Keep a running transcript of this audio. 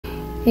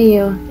Hey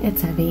you,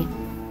 it's Abby.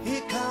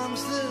 Here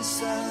comes the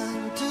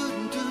sun,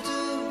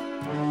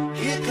 doo-doo-doo-doo.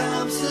 Here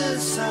comes the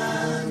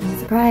sun.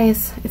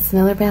 Surprise, it's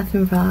another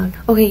bathroom vlog.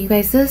 Okay, you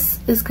guys,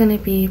 this is going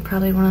to be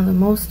probably one of the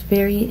most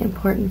very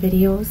important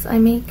videos I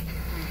make.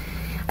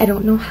 I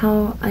don't know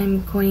how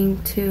I'm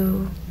going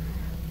to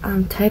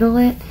title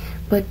it,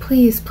 but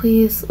please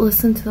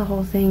listen to the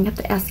whole thing. I have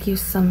to ask you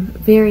some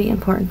very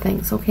important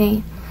things,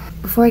 okay?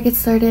 Before I get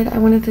started, I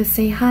wanted to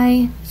say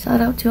hi. Shout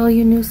out to all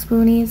you new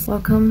spoonies.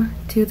 Welcome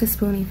to the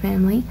Spoonie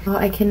family. Well,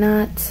 I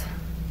cannot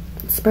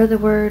spread the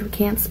word, we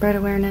can't spread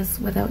awareness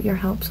without your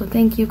help. So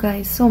thank you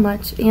guys so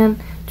much.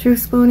 And true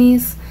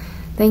spoonies,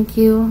 thank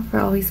you for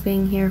always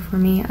being here for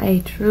me.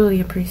 I truly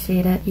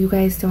appreciate it. You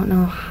guys don't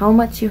know how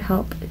much you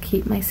help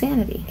keep my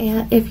sanity.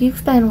 And if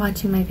you've been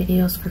watching my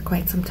videos for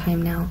quite some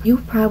time now, you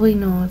probably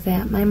know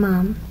that my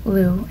mom,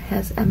 Lou,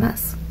 has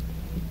MS.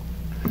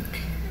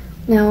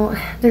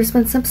 Now, there's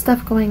been some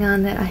stuff going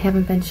on that I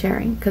haven't been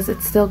sharing because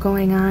it's still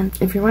going on.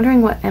 If you're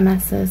wondering what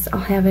MS is, I'll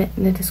have it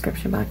in the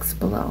description box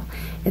below.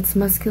 It's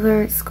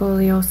muscular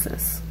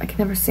scoliosis. I can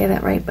never say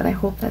that right, but I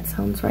hope that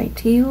sounds right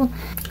to you.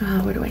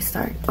 Where do I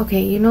start?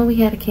 Okay, you know we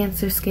had a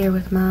cancer scare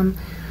with Mom,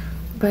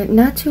 but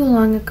not too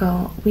long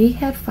ago, we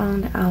had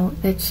found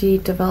out that she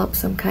developed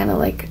some kind of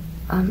like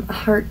a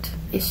heart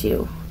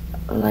issue.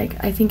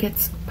 Like, I think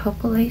it's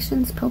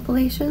palpitations,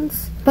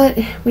 but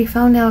we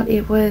found out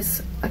it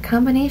was a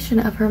combination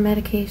of her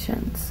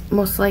medications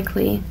most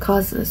likely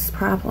caused this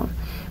problem,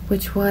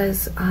 which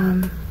was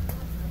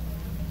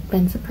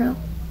benzapril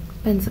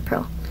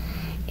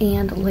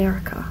and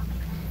Lyrica.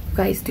 You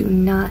guys, do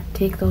not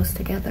take those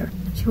together.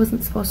 She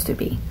wasn't supposed to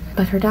be,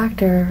 but her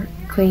doctor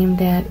claimed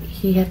that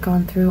he had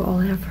gone through all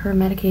of her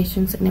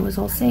medications and it was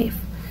all safe.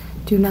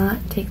 Do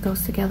not take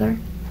those together.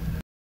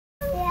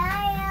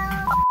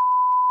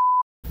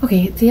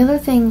 Okay, the other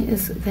thing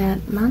is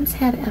that Mom's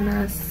had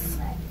MS.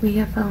 We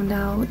have found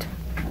out.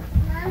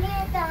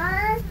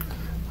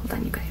 Hold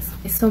on, you guys.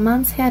 So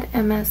Mom's had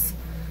MS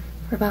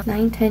for about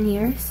 9-10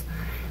 years.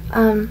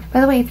 By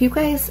the way, if you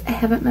guys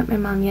haven't met my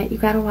mom yet, you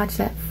gotta watch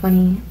that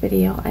funny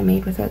video I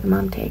made with her, the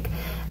mom take.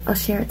 I'll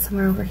share it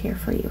somewhere over here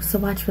for you, so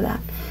watch for that.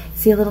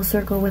 See a little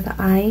circle with an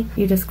eye?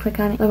 You just click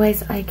on it.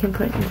 Otherwise, I can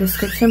put it in the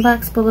description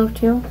box below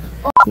too.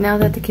 Now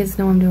that the kids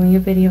know I'm doing a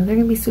video, they're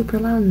gonna be super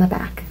loud in the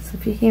back. So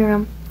if you hear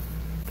them,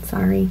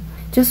 sorry.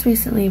 Just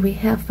recently, we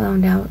have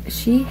found out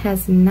she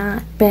has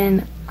not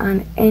been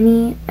on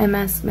any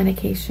MS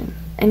medication.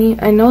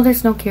 I know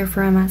there's no cure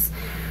for MS,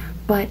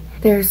 but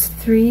there's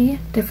 3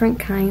 or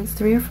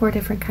 4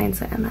 different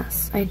kinds of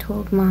MS. I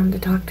told Mom to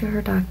talk to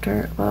her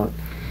doctor about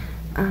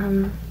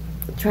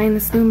trying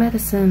this new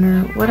medicine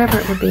or whatever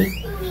it would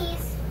be.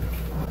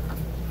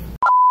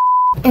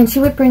 And she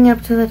would bring it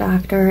up to the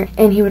doctor,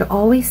 and he would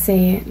always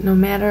say, no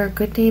matter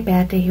good day,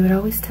 bad day, he would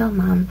always tell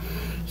Mom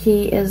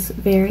he is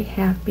very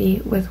happy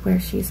with where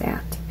she's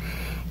at.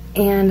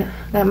 And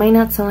that might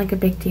not sound like a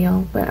big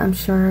deal, but I'm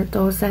sure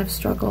those that have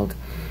struggled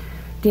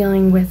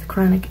dealing with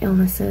chronic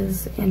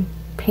illnesses and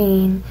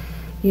pain,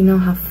 you know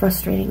how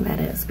frustrating that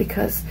is.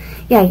 Because,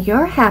 yeah,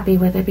 you're happy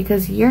with it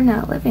because you're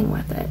not living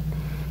with it.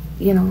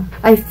 You know,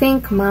 I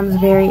think Mom's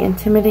very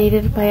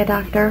intimidated by a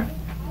doctor.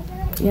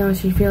 You know,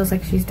 she feels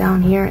like she's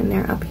down here and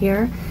they're up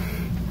here.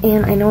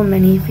 And I know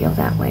many feel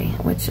that way,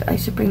 which I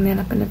should bring that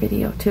up in a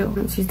video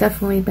too. She's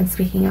definitely been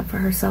speaking up for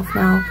herself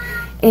now.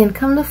 And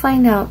come to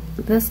find out,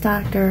 this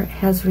doctor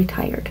has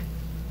retired.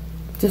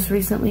 Just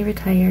recently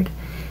retired.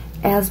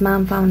 As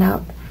Mom found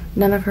out,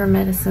 none of her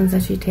medicines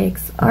that she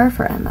takes are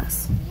for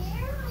MS.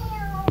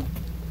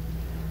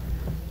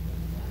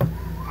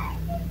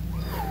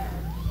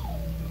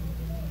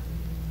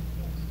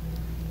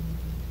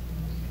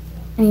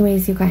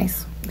 Anyways, you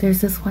guys,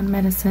 there's this one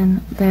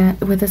medicine that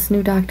with this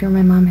new doctor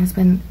my mom has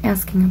been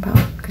asking about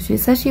because she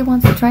says she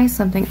wants to try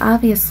something.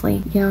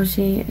 Obviously, you know,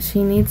 she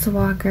needs a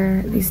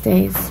walker these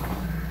days.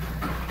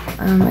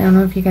 I don't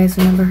know if you guys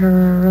remember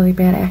her really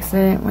bad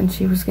accident when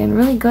she was getting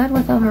really good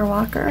without her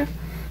walker.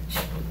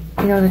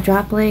 You know, the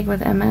drop leg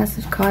with MS,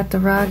 she caught the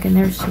rug and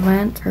there she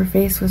went. Her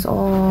face was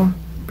all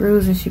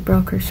bruised and she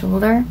broke her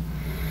shoulder.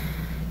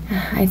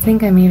 I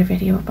think I made a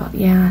video about,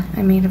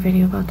 I made a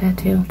video about that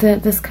too.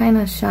 This kind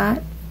of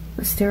shot,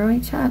 the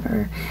steroid shot,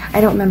 or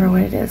I don't remember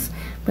what it is,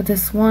 but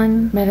this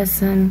one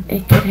medicine,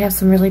 it could have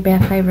some really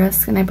bad high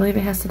risk, and I believe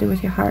it has to do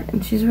with your heart,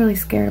 and she's really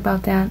scared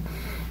about that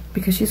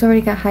because she's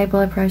already got high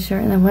blood pressure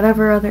and then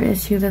whatever other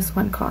issue this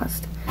one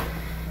caused.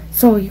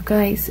 So you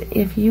guys,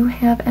 if you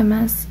have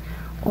MS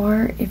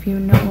or if you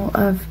know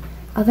of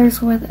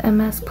others with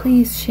MS,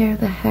 please share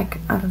the heck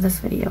out of this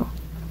video.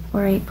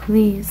 Alright,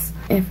 please.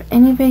 If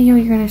any video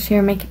you're going to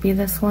share, make it be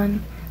this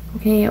one.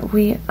 Okay,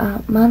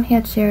 Mom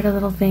had shared a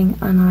little thing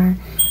on our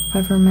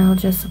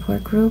Fibromyalgia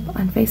support group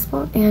on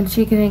Facebook, and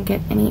she didn't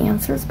get any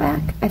answers back.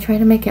 I try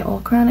to make it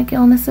all chronic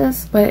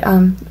illnesses, but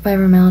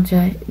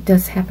fibromyalgia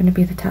does happen to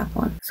be the top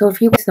one. So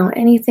if you guys know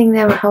anything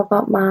that would help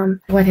out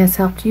Mom, what has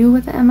helped you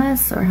with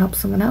MS or help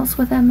someone else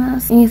with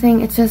MS,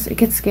 anything, it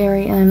gets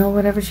scary, and I know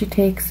whatever she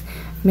takes,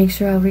 make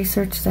sure I'll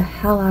research the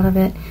hell out of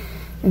it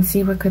and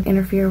see what could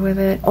interfere with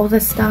it. All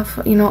this stuff,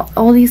 you know,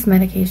 all these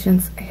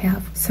medications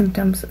have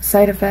symptoms,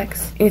 side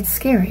effects. It's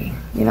scary,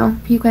 you know.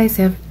 If you guys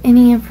have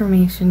any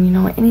information, you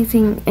know,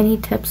 anything, any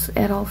tips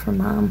at all from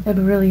Mom, I'd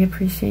really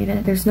appreciate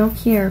it. There's no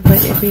cure,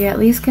 but if we at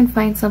least can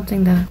find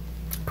something to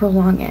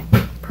prolong it,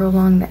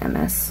 prolong the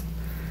MS.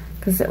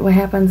 Because what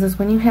happens is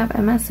when you have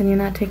MS and you're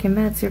not taking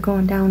meds, you're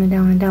going down and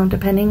down and down,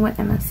 depending what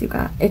MS you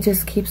got. It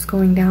just keeps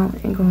going down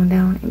and going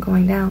down and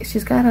going down.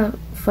 She's got a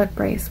foot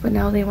brace, but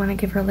now they want to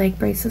give her leg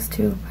braces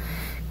too,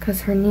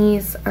 because her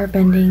knees are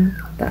bending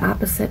the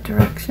opposite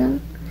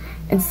direction.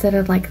 Instead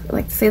of like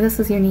say this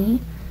is your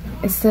knee,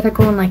 instead of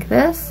going like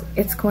this,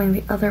 it's going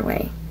the other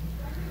way.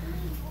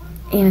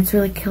 And it's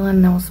really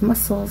killing those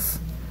muscles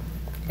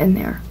in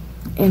there.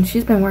 And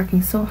she's been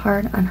working so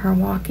hard on her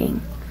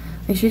walking.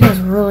 Like, she does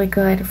really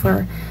good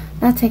for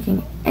not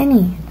taking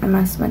any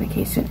MS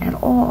medication at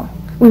all.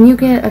 When you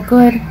get a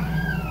good...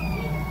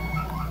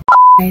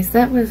 Guys,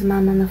 that was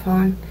Mom on the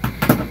phone.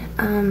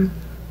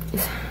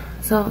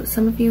 So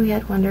some of you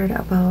had wondered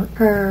about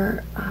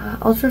her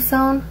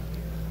ultrasound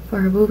for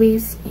her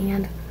boobies,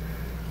 and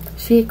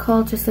she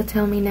called just to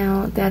tell me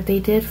now that they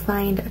did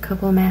find a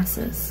couple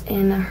masses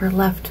in her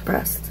left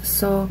breast.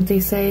 So they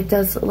say it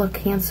does look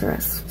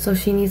cancerous. So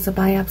she needs a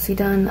biopsy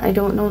done. I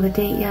don't know the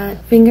date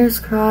yet. Fingers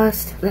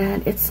crossed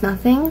that it's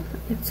nothing.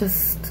 It's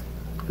just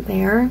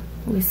there.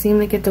 We seem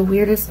to get the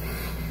weirdest...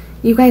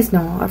 You guys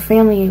know, our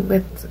family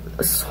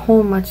with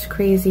so much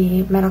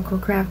crazy medical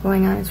crap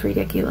going on is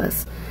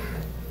ridiculous.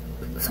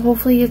 So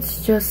hopefully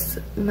it's just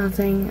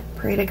nothing.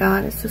 Pray to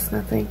God it's just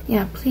nothing.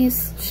 Yeah,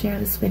 please share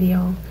this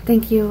video.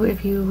 Thank you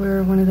if you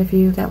were one of the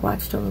few that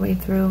watched all the way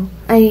through.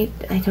 I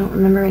don't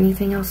remember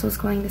anything else I was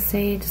going to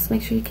say. Just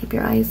make sure you keep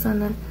your eyes on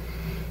the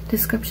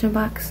description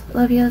box.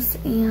 Love yous,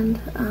 and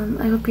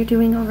I hope you're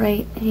doing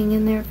alright. Hang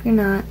in there if you're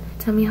not.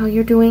 Tell me how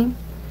you're doing.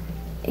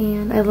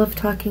 And I love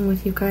talking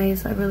with you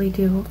guys. I really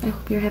do. I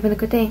hope you're having a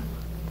good day.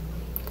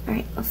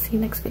 Alright, I'll see you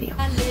next video.